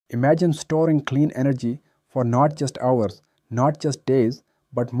Imagine storing clean energy for not just hours, not just days,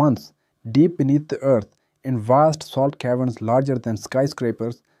 but months, deep beneath the earth, in vast salt caverns larger than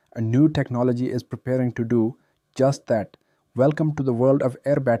skyscrapers. A new technology is preparing to do just that. Welcome to the world of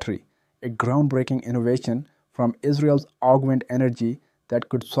air battery, a groundbreaking innovation from Israel's Augment Energy that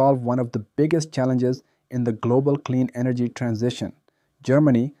could solve one of the biggest challenges in the global clean energy transition.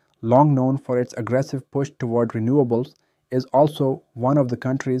 Germany, long known for its aggressive push toward renewables, is also one of the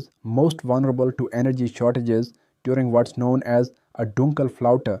countries most vulnerable to energy shortages during what's known as a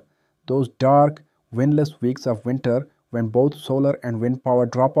Dunkelflaute, those dark, windless weeks of winter when both solar and wind power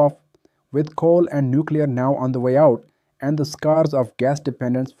drop off. With coal and nuclear now on the way out, and the scars of gas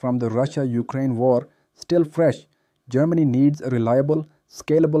dependence from the Russia Ukraine war still fresh, Germany needs a reliable,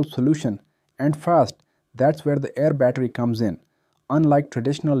 scalable solution, and fast. That's where the air battery comes in. Unlike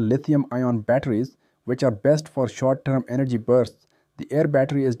traditional lithium ion batteries, which are best for short term energy bursts, the air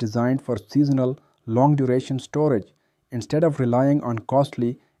battery is designed for seasonal, long duration storage. Instead of relying on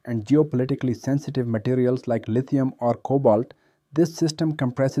costly and geopolitically sensitive materials like lithium or cobalt, this system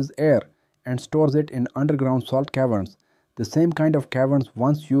compresses air and stores it in underground salt caverns. The same kind of caverns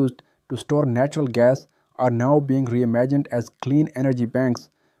once used to store natural gas are now being reimagined as clean energy banks,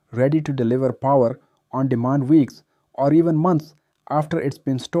 ready to deliver power on demand weeks or even months after it's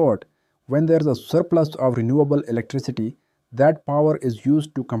been stored. When there's a surplus of renewable electricity, that power is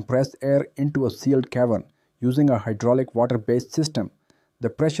used to compress air into a sealed cavern using a hydraulic water based system. The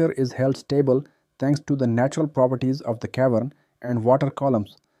pressure is held stable thanks to the natural properties of the cavern and water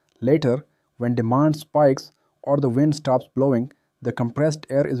columns. Later, when demand spikes or the wind stops blowing, the compressed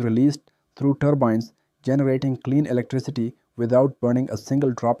air is released through turbines, generating clean electricity without burning a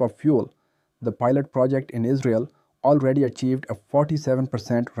single drop of fuel. The pilot project in Israel already achieved a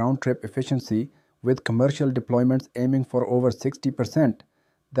 47% round trip efficiency, with commercial deployments aiming for over 60%.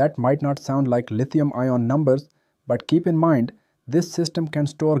 That might not sound like lithium ion numbers, but keep in mind this system can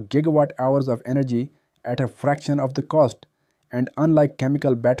store gigawatt hours of energy at a fraction of the cost. And unlike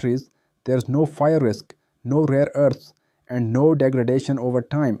chemical batteries, there's no fire risk, no rare earths, and no degradation over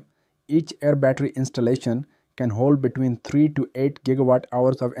time. Each air battery installation can hold between 3 to 8 gigawatt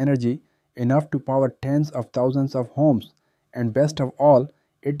hours of energy, enough to power tens of thousands of homes. And best of all,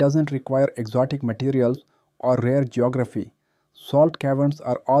 it doesn't require exotic materials or rare geography. Salt caverns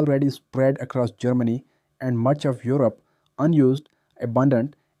are already spread across Germany and much of Europe, unused,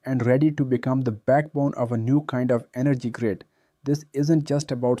 abundant, and ready to become the backbone of a new kind of energy grid. This isn't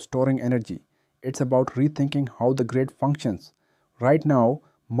just about storing energy, it's about rethinking how the grid functions. Right now,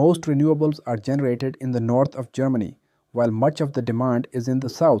 most renewables are generated in the north of Germany, while much of the demand is in the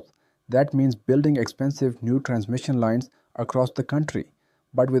south. That means building expensive new transmission lines across the country.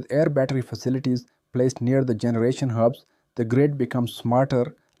 But with air battery facilities placed near the generation hubs, the grid becomes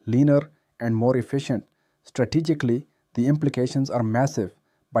smarter, leaner, and more efficient. Strategically, the implications are massive.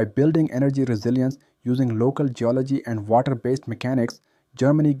 By building energy resilience using local geology and water based mechanics,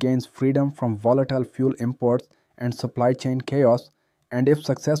 Germany gains freedom from volatile fuel imports and supply chain chaos. And if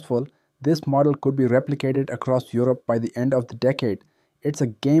successful, this model could be replicated across Europe by the end of the decade. It's a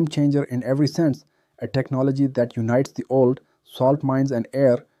game changer in every sense, a technology that unites the old salt mines and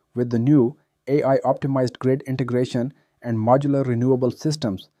air with the new AI optimized grid integration and modular renewable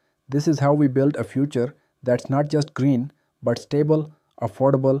systems. This is how we build a future that's not just green, but stable,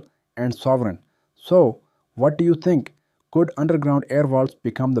 affordable, and sovereign. So, what do you think? Could underground air vaults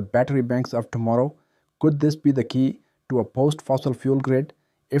become the battery banks of tomorrow? Could this be the key to a post fossil fuel grid?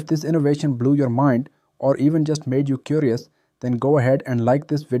 If this innovation blew your mind or even just made you curious, then go ahead and like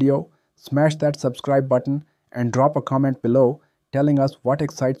this video, smash that subscribe button, and drop a comment below telling us what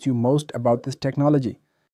excites you most about this technology.